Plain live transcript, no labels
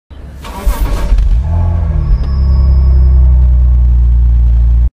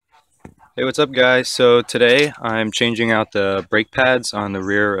Hey, what's up guys? So today I'm changing out the brake pads on the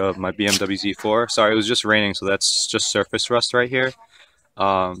rear of my BMW Z4. Sorry, it was just raining, so that's just surface rust right here.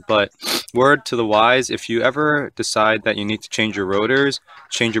 But word to the wise, if you ever decide that you need to change your rotors,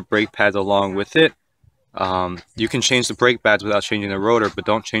 change your brake pads along with it. You can change the brake pads without changing the rotor, but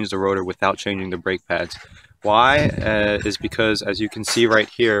don't change the rotor without changing the brake pads. Why? Is because, as you can see right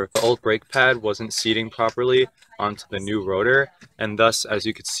here, the old brake pad wasn't seating properly onto the new rotor, and thus, as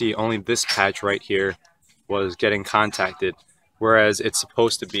you can see, only this patch right here was getting contacted, whereas it's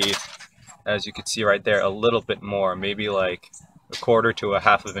supposed to be, as you can see right there, a little bit more, maybe like a quarter to a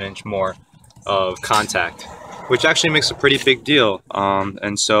half of an inch more of contact, which actually makes a pretty big deal.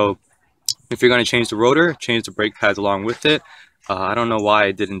 And so if you're going to change the rotor, change the brake pads along with it. I don't know why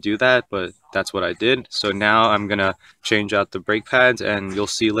I didn't do that, but that's what I did. So now I'm going to change out the brake pads, and you'll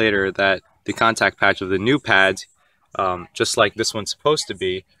see later that the contact patch of the new pads, just like this one's supposed to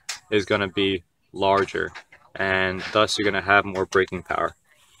be, is going to be larger, and thus you're going to have more braking power.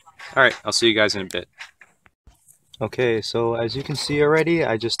 Alright, I'll see you guys in a bit. Okay, so as you can see already,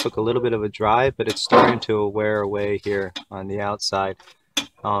 I just took a little bit of a drive, but it's starting to wear away here on the outside.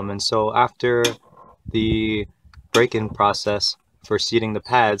 And so after the break-in process for seating the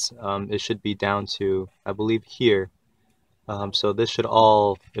pads, it should be down to, I believe, here. So this should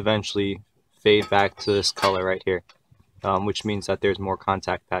all eventually fade back to this color right here, which means that there's more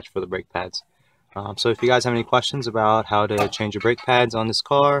contact patch for the brake pads. So if you guys have any questions about how to change your brake pads on this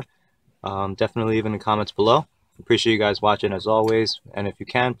car, definitely leave in the comments below. Appreciate you guys watching as always, and if you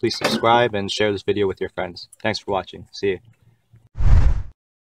can, please subscribe and share this video with your friends. Thanks for watching. See you.